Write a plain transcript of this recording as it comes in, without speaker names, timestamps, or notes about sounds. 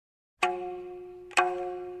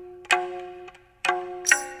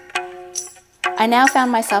I now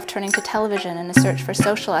found myself turning to television in a search for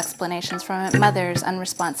social explanations for my mother's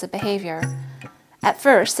unresponsive behavior. At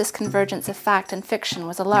first, this convergence of fact and fiction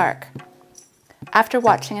was a lark. After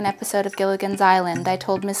watching an episode of Gilligan's Island, I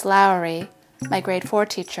told Miss Lowry, my grade 4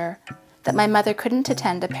 teacher, that my mother couldn't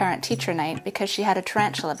attend a parent-teacher night because she had a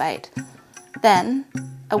tarantula bite. Then,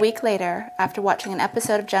 a week later, after watching an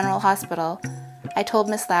episode of General Hospital, I told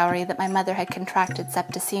Miss Lowry that my mother had contracted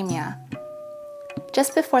septicemia.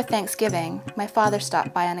 Just before Thanksgiving, my father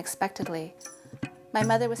stopped by unexpectedly. My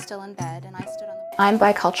mother was still in bed, and I stood on the... I'm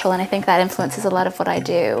bicultural, and I think that influences a lot of what I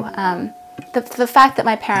do. The fact that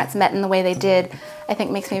my parents met in the way they did, I think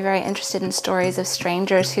makes me very interested in stories of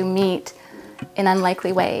strangers who meet in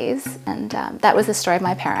unlikely ways. And that was the story of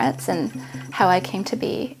my parents and how I came to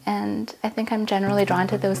be. And I think I'm generally drawn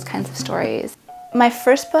to those kinds of stories. My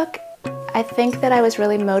first book, I think that I was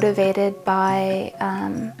really motivated by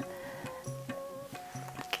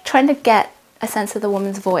trying to get a sense of the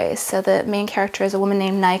woman's voice. So the main character is a woman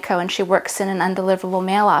named Naiko, and she works in an undeliverable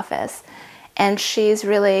mail office. And she's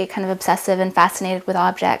really kind of obsessive and fascinated with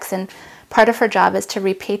objects, and part of her job is to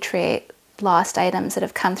repatriate lost items that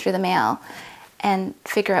have come through the mail and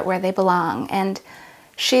figure out where they belong. And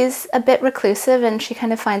she's a bit reclusive, and she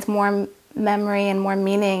kind of finds more memory and more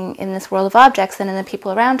meaning in this world of objects than in the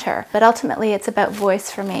people around her. But ultimately it's about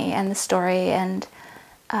voice for me and the story, and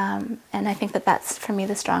I think that that's, for me,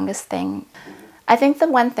 the strongest thing. I think the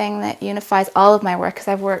one thing that unifies all of my work, because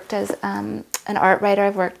I've worked as an art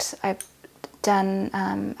writer, I've done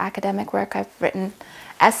academic work, I've written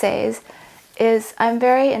essays, is I'm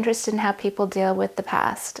very interested in how people deal with the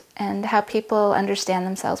past and how people understand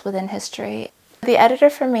themselves within history. The editor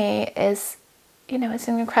for me is, it's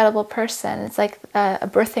an incredible person. It's like a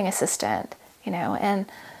birthing assistant, and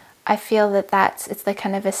I feel that it's like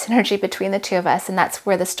kind of a synergy between the two of us, and that's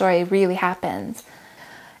where the story really happens.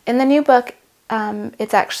 In the new book,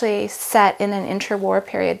 it's actually set in an interwar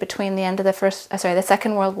period between the end of the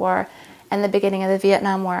Second World War and the beginning of the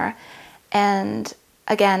Vietnam War. And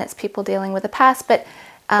again, it's people dealing with the past, but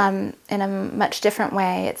in a much different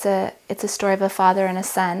way. It's a story of a father and a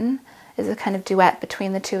son. It's a kind of duet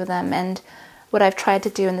between the two of them. And what I've tried to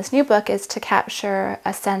do in this new book is to capture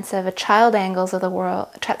a sense of a child's angle of the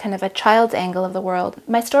world.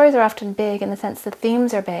 My stories are often big in the sense the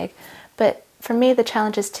themes are big, but for me the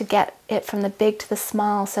challenge is to get it from the big to the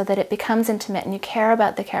small so that it becomes intimate and you care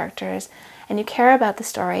about the characters and you care about the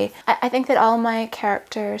story. I think that all my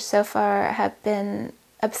characters so far have been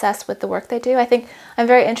obsessed with the work they do. I think I'm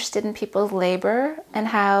very interested in people's labor and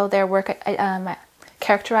how their work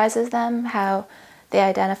characterizes them, how they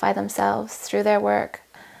identify themselves through their work.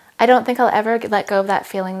 I don't think I'll ever let go of that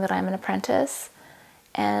feeling that I'm an apprentice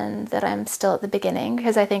and that I'm still at the beginning,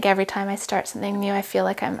 because I think every time I start something new, I feel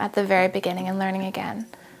like I'm at the very beginning and learning again.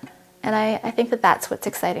 And I think that that's what's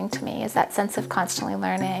exciting to me, is that sense of constantly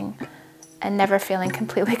learning and never feeling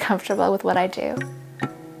completely comfortable with what I do.